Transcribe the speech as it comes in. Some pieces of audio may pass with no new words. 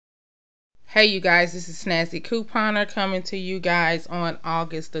Hey you guys, this is Snazzy Couponer coming to you guys on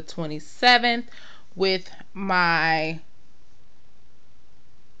August the 27th with my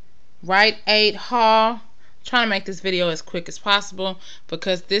Rite 8 haul. I'm trying to make this video as quick as possible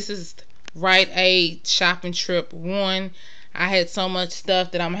because this is Rite 8 shopping trip 1. I had so much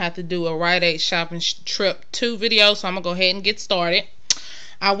stuff that I'm going to have to do a Rite 8 shopping trip 2 video, so I'm going to go ahead and get started.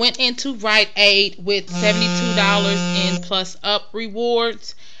 I went into Rite 8 with $72 in plus up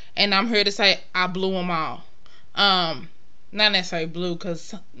rewards. And I'm here to say I blew them all. Not necessarily blew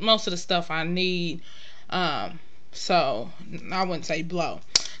because most of the stuff I need. So I wouldn't say blow.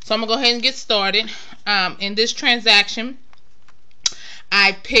 So I'm going to go ahead and get started. In this transaction,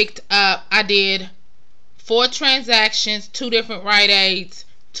 I did 4 transactions, 2 different Rite Aids,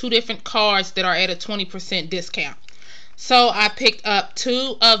 2 different cards that are at a 20% discount. So I picked up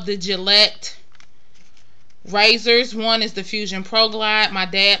 2 of the Gillette razors. One is the Fusion Proglide. My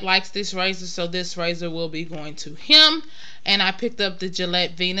dad likes this razor, so this razor will be going to him. And I picked up the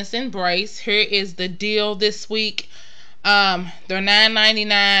Gillette Venus Embrace. Here is the deal this week. They're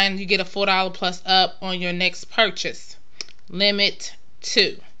 $9.99. You get a $4 plus up on your next purchase. Limit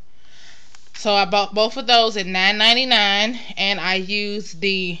 2. So I bought both of those at $9.99, and I used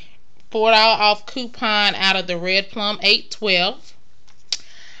the $4 off coupon out of the Red Plum 812.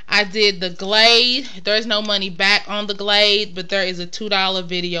 I did the Glade. There's no money back on the Glade, but there is a $2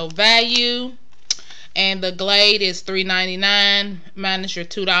 video value. And the Glade is $3.99 minus your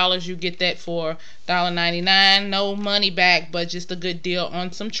 $2. You get that for $1.99. No money back, but just a good deal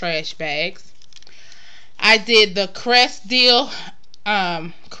on some trash bags. I did the Crest deal.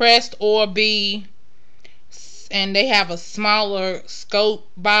 Crest or B. And they have a smaller scope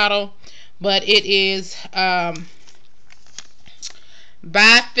bottle, but it is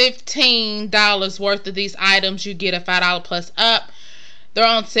buy $15 worth of these items, you get a $5 plus up. They're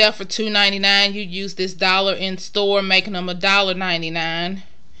on sale for $2.99. You use this dollar in store, making them $1.99.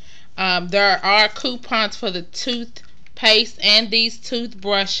 There are coupons for the toothpaste and these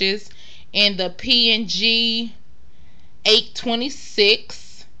toothbrushes in the P&G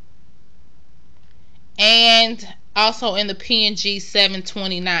 826 and also in the P&G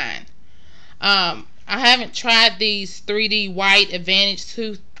 729. I haven't tried these 3D White Advantage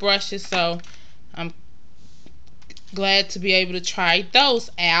toothbrushes, so I'm glad to be able to try those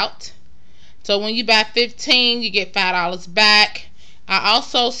out. So when you buy 15, you get $5 back. I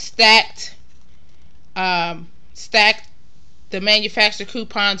also stacked the manufacturer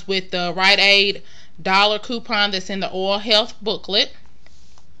coupons with the Rite Aid dollar coupon that's in the Oral Health booklet.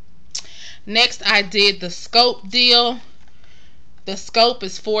 Next, I did the scope deal. The scope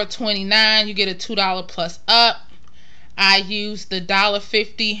is $4.29. You get a $2 plus up. I used the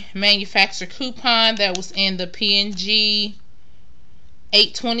 $1.50 manufacturer coupon that was in the P&G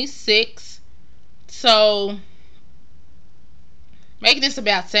 826. So making this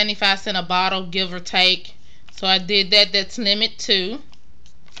about 75 cents a bottle, give or take. So I did that. That's limit 2.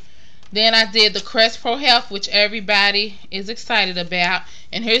 Then I did the Crest Pro Health, which everybody is excited about.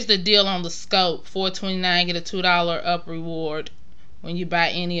 And here's the deal on the scope. $4.29, get a $2 up reward when you buy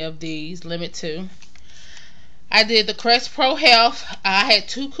any of these, limit 2. I did the Crest Pro Health. I had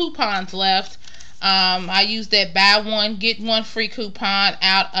 2 coupons left. I used that buy one get one free coupon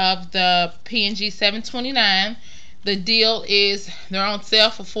out of the P&G 729. The deal is they're on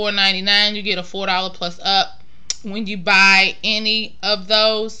sale for $4.99. You get a $4 plus up when you buy any of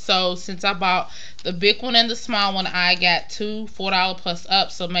those. So since I bought the big one and the small one, I got 2 $4 plus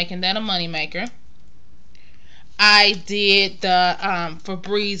up, so making that a money maker. I did the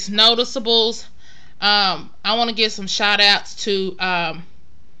Febreze Noticeables. I want to give some shout outs to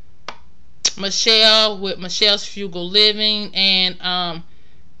Michelle with Michelle's Frugal Living and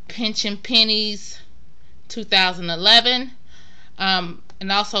Pinching Pennies 2011,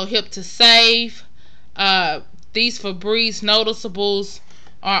 and also Hip to Save. These Febreze Noticeables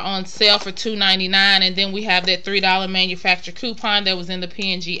are on sale for $2.99, and then we have that $3 manufacturer coupon that was in the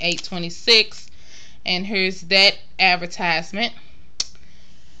P&G 826. And here's that advertisement.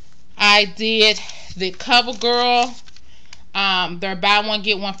 I did the Covergirl. They're buy one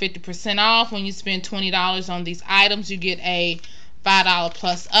get one 50% off. When you spend $20 on these items, you get a $5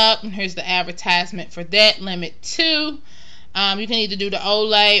 plus up. And here's the advertisement for that, limit 2. You can either do the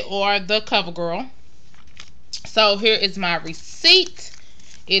Olay or the Covergirl. So here is my receipt.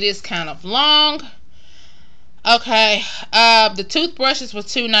 It is kind of long. Okay, the toothbrushes was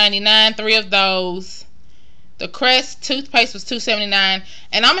 $2.99, 3 of those. The Crest toothpaste was $2.79,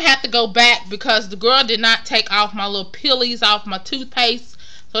 and I'm gonna have to go back because the girl did not take off my little pillies off my toothpaste,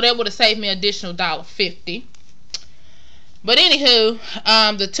 so that would have saved me an additional $1.50. But anywho,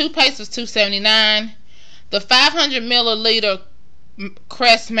 the toothpaste was $2.79. The 500 milliliter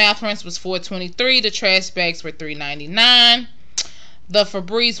Crest mouth rinse was $4.23. The trash bags were $3.99. The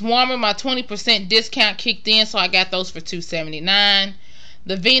Febreze warmer, my 20% discount kicked in, so I got those for $2.79.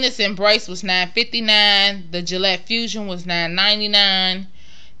 The Venus Embrace was $9.59. The Gillette Fusion was $9.99.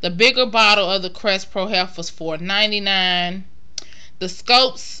 The bigger bottle of the Crest Pro Health was $4.99. The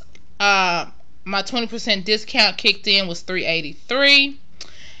Scopes, my 20% discount kicked in, was $3.83.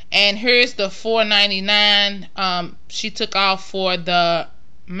 And here's the $4.99 she took off for the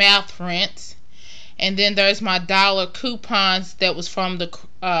mouth rinse. And then there's my dollar coupons that was from the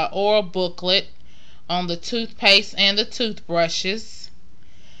oral booklet on the toothpaste and the toothbrushes.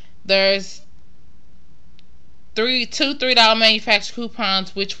 There's two $3 manufacturer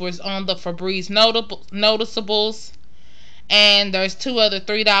coupons, which was on the Febreze Noticeables. And there's two other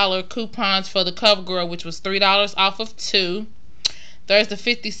 $3 coupons for the Covergirl, which was $3 off of 2. There's the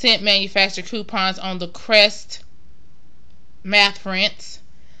 50-cent manufacturer coupons on the Crest mouth rinse.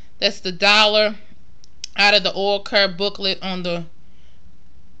 That's the $1 out of the oral care booklet on the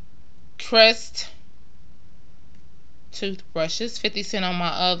Crest toothbrushes. 50 cents on my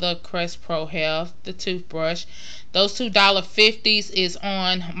other Crest Pro Health, the toothbrush. Those $2.50s is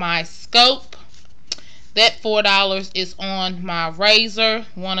on my scope. That $4 is on my razor,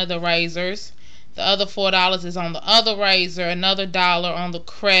 one of the razors. The other $4 is on the other razor. Another $1 on the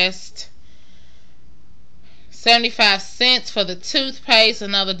Crest. 75 cents for the toothpaste.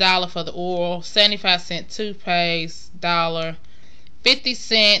 Another $1 for the oral. 75-cent toothpaste. $1. 50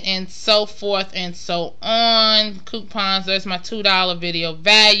 cents, and so forth and so on. Coupons. There's my $2 video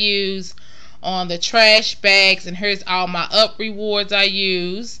values on the trash bags. And here's all my up rewards I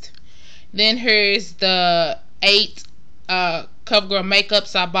used. Then here's the 8 CoverGirl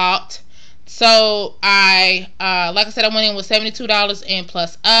makeups I bought. So I, like I said, I went in with $72 and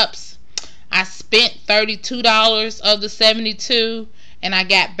plus ups. I spent $32 of the $72, and I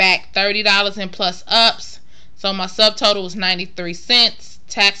got back $30 in plus ups. So my subtotal was 93 cents.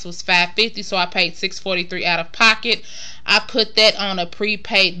 Tax was $5.50, so I paid $6.43 out of pocket. I put that on a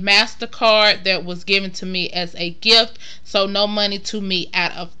prepaid MasterCard that was given to me as a gift, so no money to me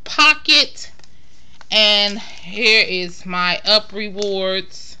out of pocket. And here is my up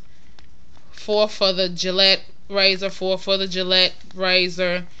rewards. 4 for the Gillette razor, 4 for the Gillette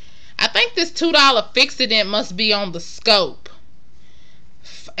razor. I think this $2 Fix-It must be on the scope.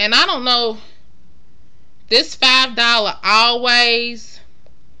 And I don't know, this $5 Always,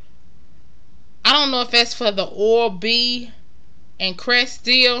 I don't know if that's for the Oral-B and Crest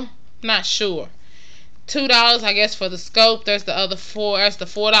deal. Not sure. $2 I guess for the scope. There's the other 4. There's the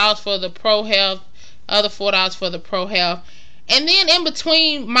 $4 for the Pro Health. Other $4 for the Pro Health. And then in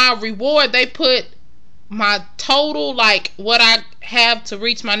between my reward, they put my total, like what I have to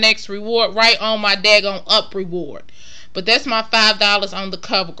reach my next reward, right on my daggone up reward. But that's my $5 on the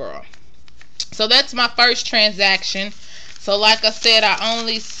Covergirl. So that's my first transaction. So like I said, I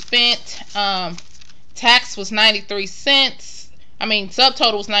only spent, tax was 93 cents. I mean,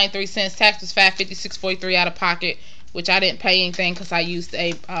 subtotal was 93 cents. Tax was $5.50, $6.43 out of pocket, which I didn't pay anything because I used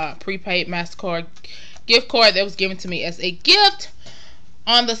a prepaid MasterCard gift card that was given to me as a gift.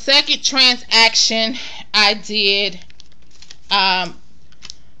 On the second transaction, I did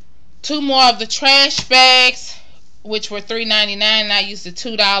 2 more of the trash bags, which were $3.99, and I used the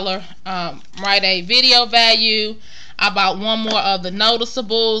 $2 Rite video value. I bought 1 more of the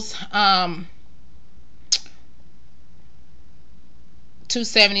noticeables, $2.79,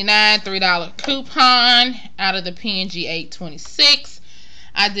 $3 coupon out of the P&G 826.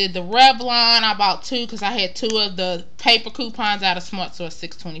 I did the Revlon. I bought 2 because I had 2 of the paper coupons out of Smart Source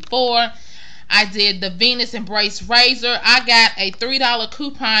 624. I did the Venus Embrace razor. I got a $3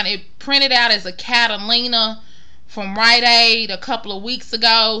 coupon. It printed out as a Catalina from Rite Aid a couple of weeks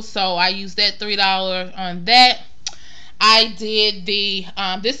ago, so I used that $3 on that. I did the,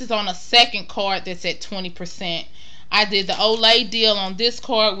 this is on a second card that's at 20%. I did the Olay deal on this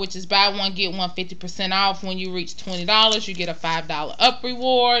card, which is buy one, get one 50% off. When you reach $20, you get a $5 up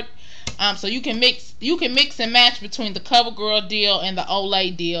reward. So you can mix and match between the Covergirl deal and the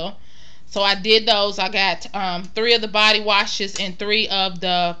Olay deal. So I did those. I got 3 of the body washes and 3 of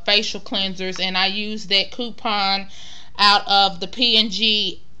the facial cleansers, and I used that coupon out of the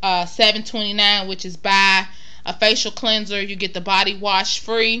P&G 729, which is buy a facial cleanser, you get the body wash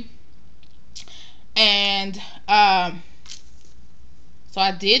free. And so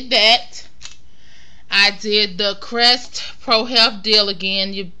I did that. I did the Crest Pro Health deal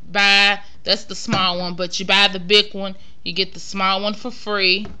again. You buy, that's the small one, but you buy the big one, you get the small one for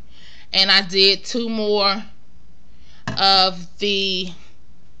free. And I did 2 more of the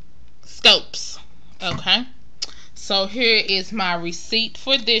scopes. Okay, so here is my receipt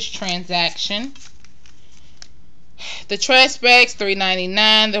for this transaction. The trash bags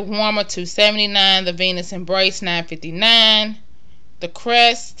 $3.99, the warmer $2.79, the Venus Embrace $9.59, the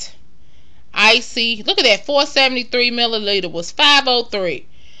Crest Icy, look at that, 473 milliliter was $5.03.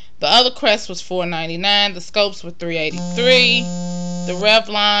 The other Crest was $4.99. The scopes were $3.83. The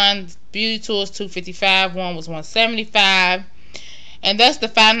Revlon Beauty Tools $2.55. One was $1.75. And that's the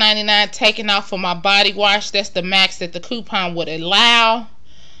 $5.99 taken off for my body wash. That's the max that the coupon would allow.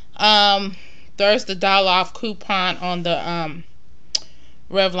 There's the $1 off coupon on the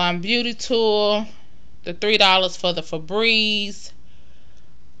Revlon Beauty Tool. The $3 for the Febreze.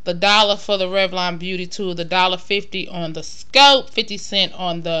 The $1 for the Revlon Beauty Tool. The $1.50 on the scope. 50 cents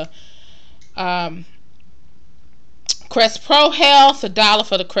on the Crest Pro Health. $1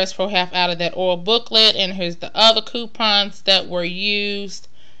 for the Crest Pro Health out of that oil booklet. And here's the other coupons that were used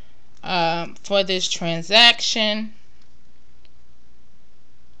for this transaction.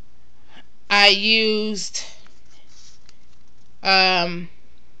 I used about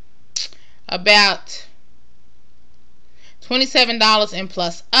 $27 in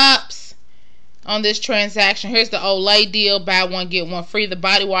plus ups on this transaction. Here's the Olay deal, buy one get one free. The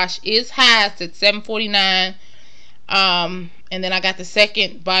body wash is highest at $7.49. And then I got the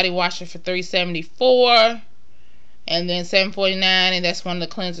second body washer for $3.74, and then $7.49, and that's one of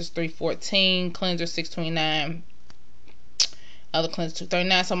the cleansers $3.14, cleanser $6.29, other cleanser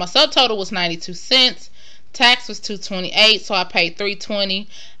 $2.39. So my subtotal was 92 cents. Tax was $2.28, so I paid $3.20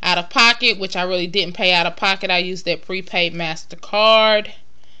 out of pocket, which I really didn't pay out of pocket. I used that prepaid MasterCard.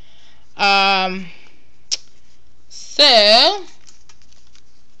 So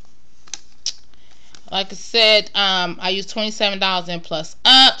like I said, I used $27 in plus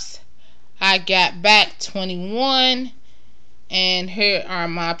ups. I got back $21, and here are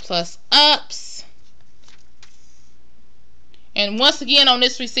my plus ups. And once again, on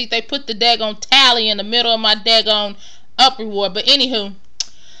this receipt, they put the daggone tally in the middle of my daggone up reward. But anywho,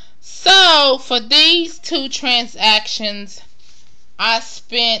 so for these two transactions, I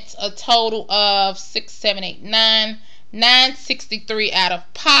spent a total of $963 out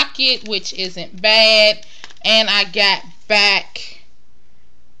of pocket, which isn't bad. And I got back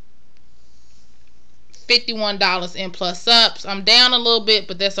 $51 in plus ups. I'm down a little bit,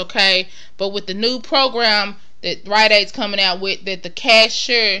 but that's okay. But with the new program that Rite's coming out with, that the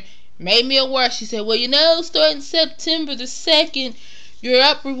cashier made me aware, she said, well, you know, starting September the 2nd, your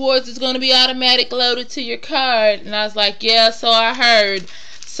up rewards is going to be automatic loaded to your card. And I was like, yeah, so I heard.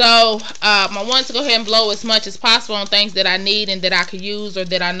 So I wanted to go ahead and blow as much as possible on things that I need and that I could use, or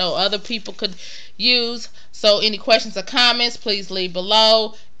that I know other people could use. So any questions or comments, please leave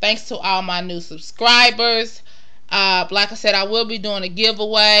below. Thanks to all my new subscribers. Like I said, I will be doing a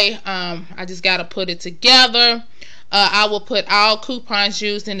giveaway. I just got to put it together. I will put all coupons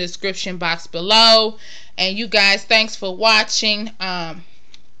used in the description box below. And you guys, thanks for watching. And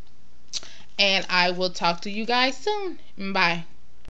I will talk to you guys soon. Bye.